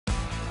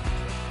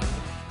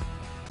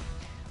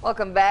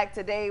Welcome back.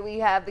 Today we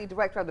have the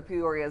director of the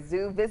Peoria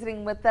Zoo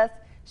visiting with us.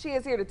 She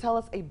is here to tell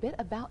us a bit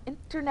about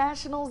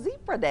International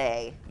Zebra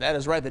Day. That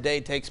is right. The day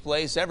takes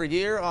place every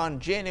year on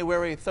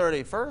January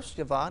 31st.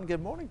 Yvonne,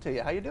 good morning to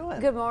you. How you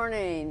doing? Good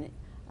morning.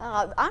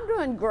 I'm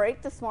doing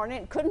great this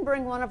morning. Couldn't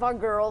bring one of our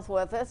girls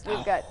with us.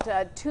 We've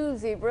got two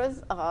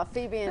zebras,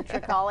 Phoebe and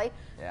Tricoli,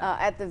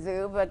 at the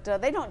zoo, but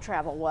they don't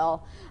travel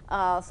well.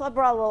 So I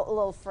brought a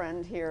little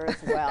friend here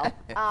as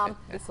well.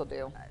 This will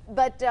do.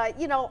 But,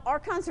 you know, our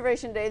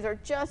conservation days are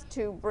just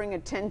to bring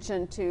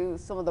attention to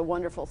some of the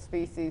wonderful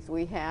species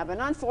we have. And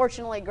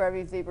unfortunately,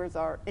 Grevy's zebras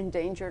are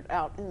endangered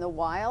out in the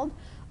wild,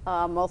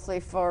 mostly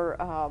for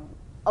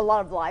a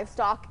lot of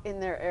livestock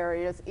in their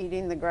areas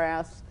eating the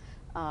grass.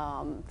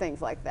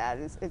 Things like that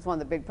is one of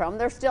the big problems.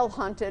 They're still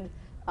hunted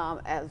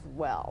as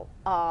well.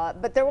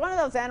 But they're one of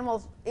those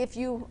animals, if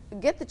you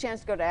get the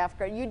chance to go to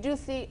Africa, you do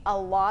see a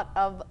lot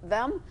of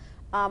them.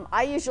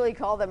 I usually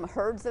call them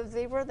herds of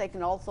zebra. They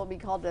can also be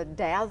called a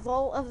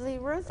dazzle of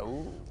zebras.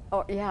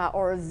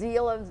 Or a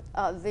zeal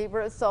of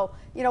zebras. So,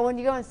 you know, when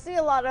you go and see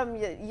a lot of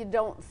them, you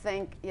don't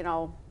think, you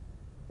know,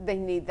 they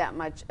need that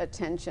much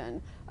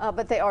attention,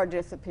 but they are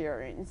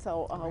disappearing.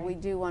 So we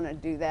do want to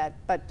do that.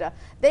 But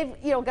they've,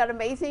 you know, got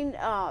amazing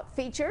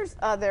features.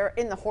 They're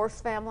in the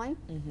horse family.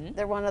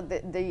 They're one of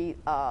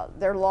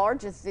their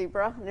largest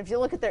zebra. And if you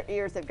look at their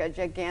ears, they've got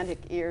gigantic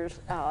ears,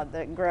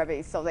 the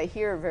Grevy's. So they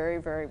hear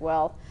very, very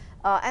well.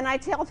 And I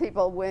tell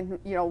people when,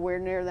 you know, we're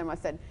near them, I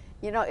said,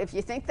 you know, if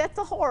you think that's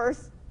a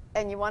horse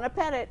and you want to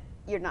pet it,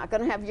 you're not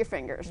going to have your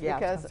fingers,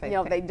 because you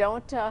know they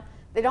don't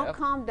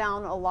calm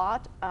down a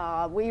lot.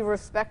 We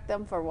respect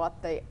them for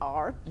what they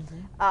are.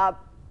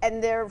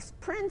 And their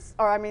prints,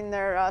 or I mean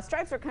their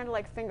stripes are kind of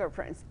like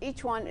fingerprints.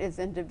 Each one is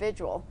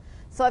individual.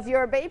 So if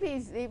you're a baby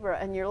zebra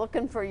and you're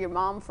looking for your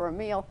mom for a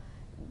meal,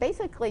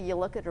 basically you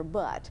look at her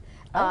butt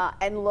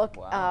and look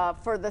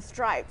for the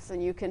stripes,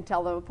 and you can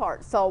tell them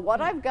apart. So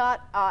what I've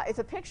got is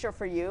a picture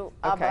for you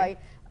of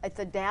it's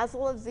a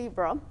dazzle of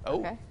zebra.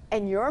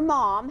 And your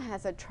mom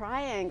has a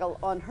triangle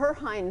on her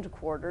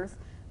hindquarters.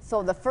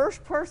 So the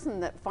first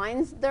person that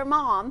finds their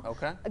mom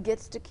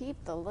gets to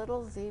keep the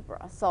little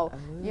zebra. So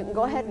you can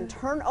go ahead and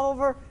turn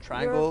over.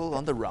 Triangle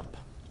on the rump.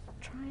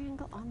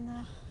 Triangle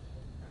on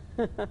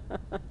the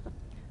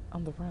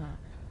On the rump.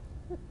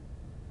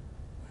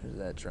 Where's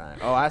that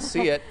triangle? Oh, I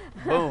see it.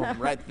 Boom,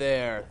 right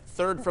there.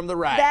 Third from the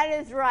right. That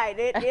is right.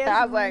 It is.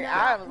 I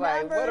was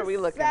like, what are we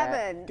looking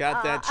at?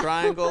 Got that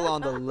triangle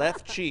on the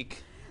left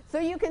cheek. So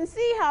you can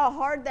see how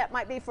hard that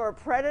might be for a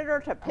predator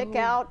to pick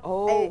out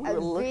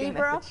a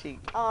zebra.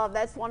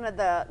 That's one of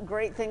the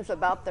great things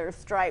about their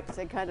stripes.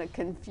 They kind of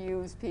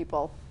confuse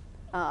people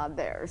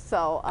there.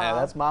 So yeah,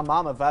 that's my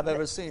mom if I've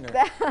ever seen her.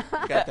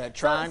 Got that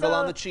triangle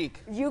on the cheek.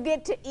 You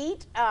get to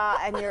eat,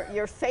 and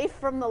you're safe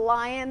from the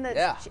lion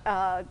that's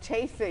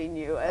chasing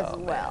you as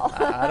well.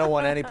 I don't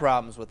want any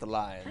problems with the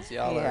lions.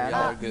 Y'all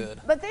are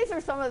good. But these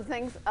are some of the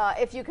things,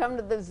 if you come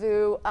to the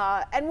zoo,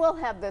 and we'll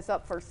have this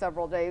up for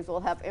several days, we'll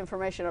have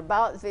information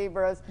about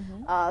zebras,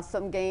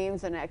 some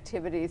games and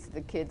activities the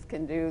kids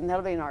can do, and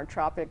that'll be in our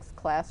tropics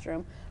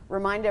classroom.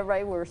 Remind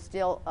everybody we're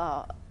still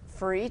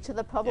free to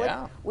the public.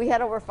 We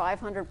had over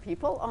 500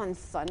 people on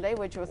Sunday,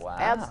 which was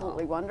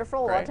absolutely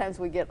wonderful. A lot of times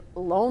we get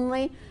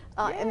lonely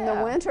in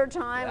the winter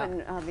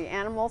time, and the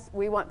animals,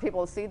 we want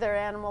people to see their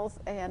animals,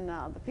 and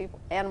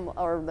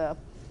the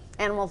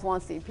animals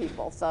want to see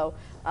people. So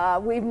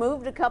we've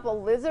moved a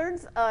couple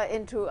lizards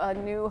into a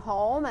new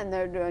home, and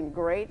they're doing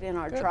great in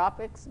our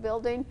tropics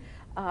building.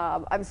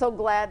 I'm so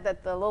glad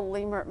that the little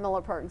lemur at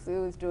Miller Park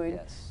Zoo is doing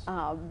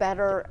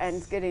better and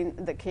is getting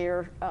the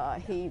care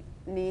he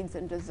needs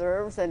and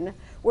deserves. And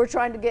we're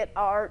trying to get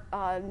our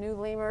new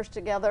lemurs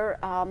together,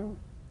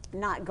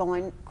 not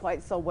going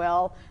quite so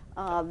well.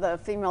 The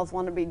females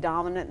want to be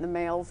dominant, and the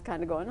males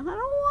kind of going, I don't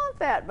want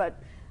that,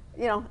 but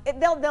you know,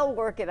 they'll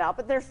work it out,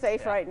 but they're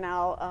safe right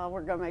now.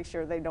 We're going to make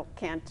sure they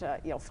can't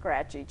you know,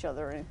 scratch each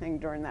other or anything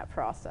during that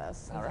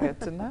process. All right.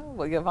 Good to know.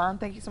 Well, Yvonne,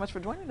 thank you so much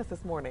for joining us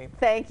this morning.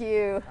 Thank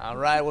you. All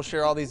right, we'll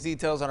share all these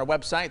details on our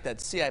website.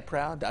 That's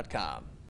ciproud.com.